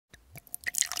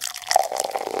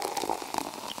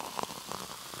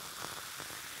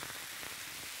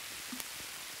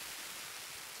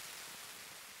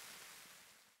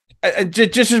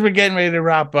just as we're getting ready to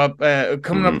wrap up,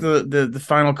 coming up Mhm. to the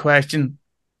final question.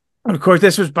 And of course,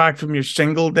 this was back from your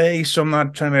single day, so I'm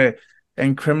not trying to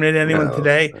incriminate anyone No,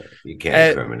 today. you can't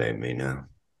Uh, incriminate me now.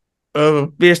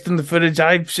 Based on the footage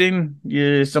I've seen,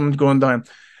 yeah, someone's going down.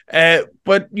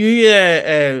 But you,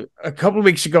 a couple of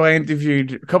weeks ago, a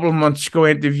couple of months ago,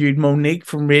 I interviewed Monique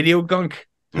from Radio Gunk,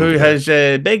 who Okay. has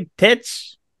big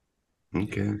tits.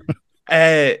 Okay.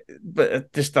 But I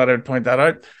just thought I'd point that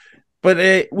out.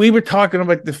 But we were talking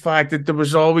about the fact that there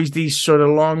was always these sort of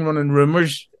long running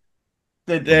rumors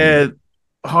that Mhm.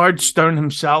 Howard Stern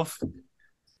himself,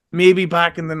 maybe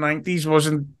back in the 90s,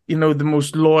 wasn't the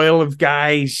most loyal of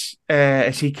guys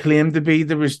as he claimed to be.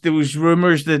 There was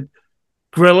rumors that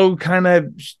Grillo kind of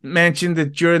mentioned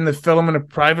that during the film in a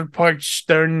private part,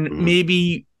 Stern Mhm.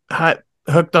 maybe had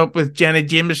hooked up with Jenna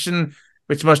Jameson,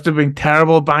 which must have been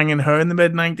terrible banging her in the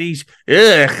mid 90s.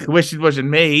 Ugh, wish it wasn't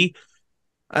me.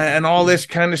 And all this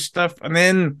kind of stuff. And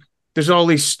then there's all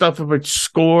these stuff about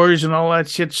scores and all that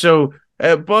shit. So,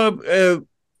 Bob,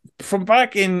 from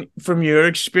back in from your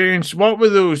experience, what were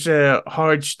those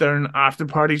Hard Stern after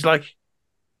parties like?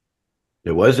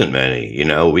 There wasn't many,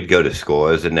 we'd go to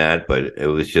scores and that, but it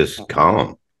was just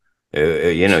calm.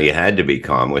 You had to be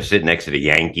calm. We're sitting next to the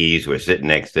Yankees. We're sitting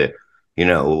next to,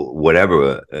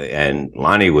 whatever. And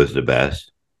Lonnie was the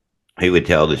best. He would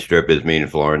tell the strippers, me and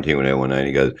Florentine, when they one night,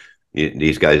 he goes,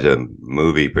 these guys are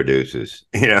movie producers,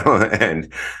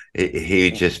 and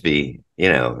he'd just be,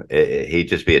 he'd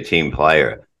just be a team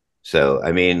player. So,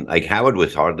 I mean, like Howard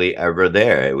was hardly ever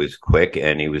there. It was quick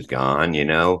and he was gone.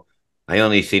 I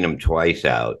only seen him twice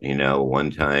out,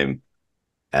 one time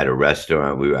at a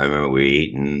restaurant. I remember we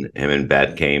eating, him and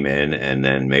Beth came in, and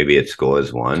then maybe at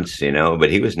Scores once,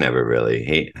 but he was never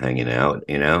really hanging out.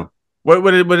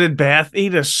 What did Beth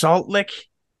eat? A salt lick?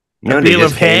 A No, they bale of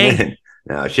just came hay? in.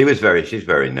 No, she's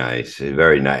very nice,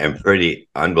 very nice, and pretty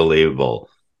unbelievable,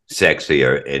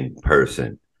 sexier in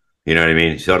person. You know what I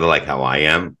mean? Sort of like how I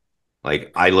am.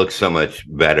 Like I look so much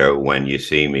better when you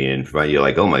see me in front. You're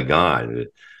like, oh my god.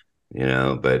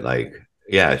 But like,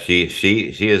 yeah, she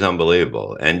is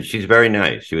unbelievable, and she's very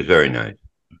nice. She was very nice.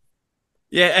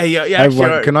 Yeah, yeah, yeah. Hey,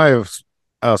 Actually, can I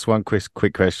ask one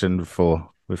quick question before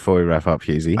we wrap up,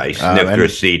 Hughezy? I sniffed her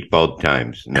And seat both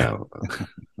times. No.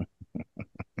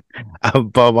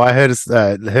 Bob, I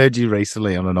heard you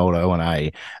recently on an old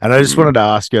O&A, and I just Mhm. wanted to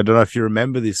ask you. I don't know if you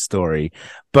remember this story,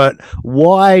 but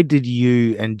why did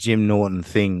you and Jim Norton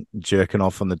think jerking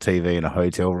off on the TV in a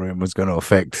hotel room was going to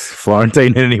affect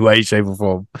Florentine in any way, shape, or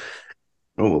form?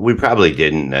 Well, we probably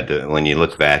didn't. When you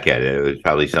look back at it, it was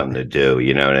probably something to do.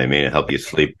 You know what I mean? It helped you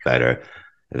sleep better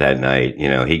that night.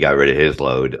 He got rid of his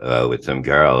load with some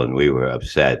girl, and we were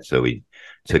upset. So we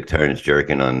took turns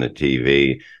jerking on the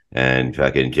TV. And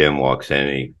fucking Jim walks in, and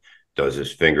he does his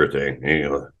finger thing. And he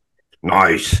goes,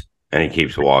 nice, and he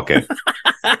keeps walking.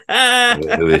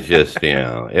 It was just,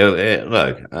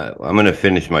 look, I'm going to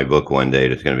finish my book one day.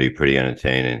 That's going to be pretty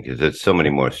entertaining because there's so many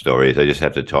more stories. I just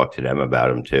have to talk to them about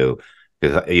them too.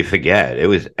 Because you forget, it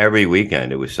was every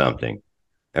weekend, it was something.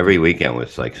 Every weekend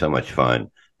was like so much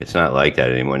fun. It's not like that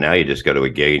anymore. Now you just go to a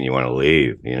gig and you want to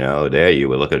leave. There you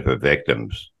were looking for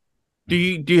victims. do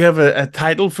you have a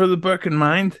title for the book in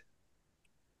mind?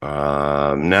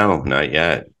 No, not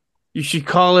yet. You should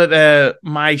call it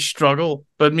My Struggle,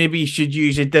 but maybe you should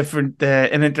use a different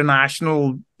an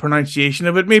international pronunciation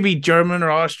of it, maybe German or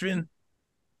Austrian.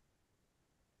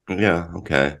 Yeah,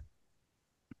 okay.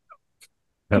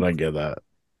 I don't get that.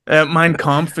 Mein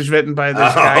Kampf is written by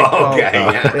this guy Oh, called okay,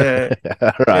 uh,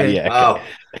 yeah. Right, uh, yeah, okay. Oh,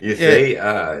 you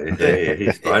uh, see,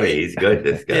 he's funny. He's good.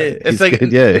 This guy. it's He's like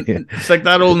good, yeah. it's like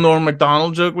that old Norm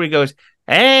Macdonald joke where he goes,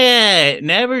 "Hey,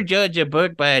 never judge a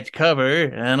book by its cover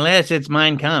unless it's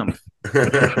Mein Kampf."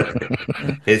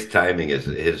 His timing is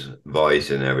his voice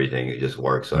and everything. It just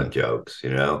works on jokes.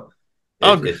 It's Oh,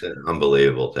 it's an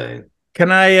unbelievable thing.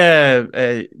 can I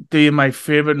do you my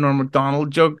favorite Norm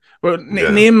Macdonald joke? Well,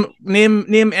 Yeah,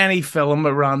 name any film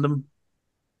at random.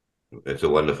 it's a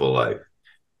wonderful life.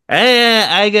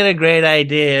 I got a great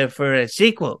idea for a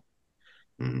sequel.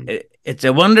 Mhm. It's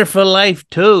a Wonderful Life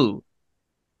too.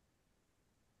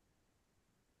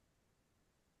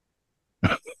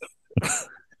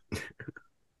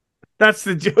 That's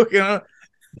the joke. I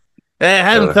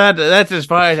haven't Uh, thought that's as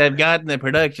far as I've gotten the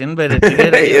production, but it's a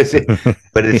good idea. Yes,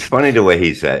 but it's funny the way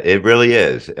he said it. Really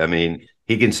is. I mean,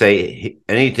 he can say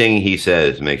anything he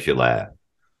says makes you laugh.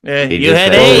 He You just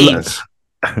had says Well,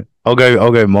 something. AIDS. I'll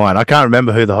go mine. I can't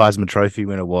remember who the Heisman Trophy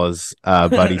winner was,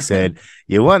 but he said,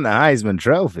 "You won the Heisman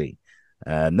Trophy.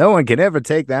 No one can ever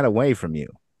take that away from you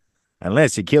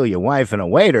unless you kill your wife and a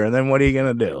waiter. And then what are you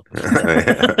gonna do?"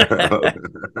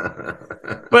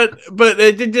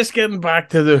 just getting back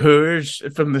to the Who's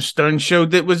from the Stern Show,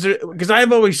 that was because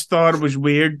I've always thought it was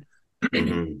weird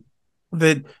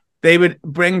that they would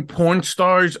bring porn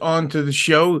stars onto the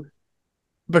show,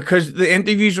 because the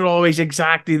interviews are always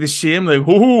exactly the same. Like,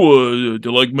 do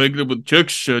you like making it with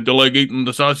chicks? Do you like eating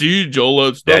the sausage? All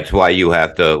that stuff. That's why you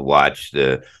have to watch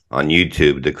on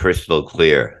YouTube the Crystal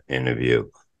Clear interview.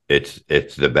 It's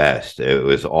the best. It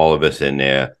was all of us in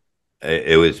there.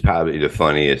 It was probably the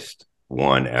funniest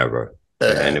one ever,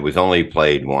 and it was only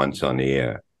played once on the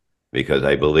air because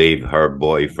I believe her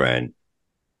boyfriend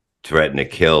threatened to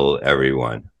kill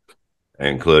everyone,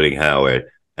 including Howard.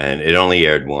 And it only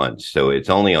aired once, so it's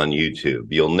only on YouTube.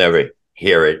 You'll never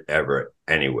hear it ever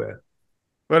anywhere.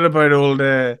 What about old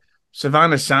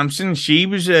Savannah Sampson? She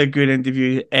was a good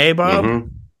interview. Bob?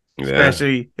 Yeah.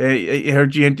 Especially, I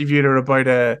heard you interviewed her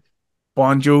about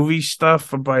Bon Jovi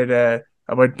stuff, about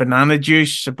Banana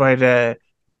Juice, about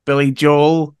Billy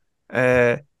Joel,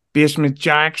 Basement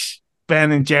Jaxx,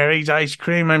 Ben and Jerry's ice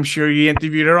cream. I'm sure you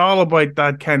interviewed her all about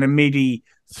that kind of meaty,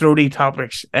 throaty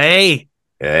topics. Hey,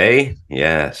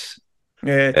 yes.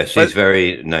 Yeah, she's a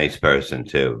very nice person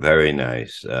too. Very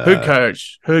nice. Who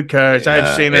cares? Who cares?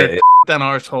 I've seen her an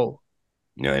arsehole.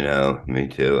 I know, me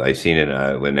too. I seen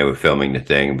it when they were filming the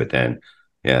thing, but then,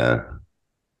 yeah,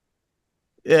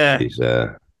 she's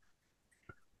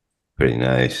pretty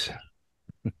nice.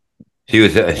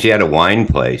 She had a wine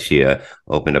place. She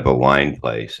opened up a wine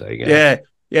place, I guess.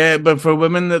 Yeah, but for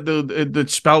women that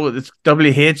spell it, it's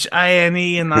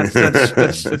WHINE, and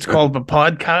that's it's called a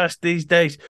podcast these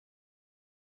days.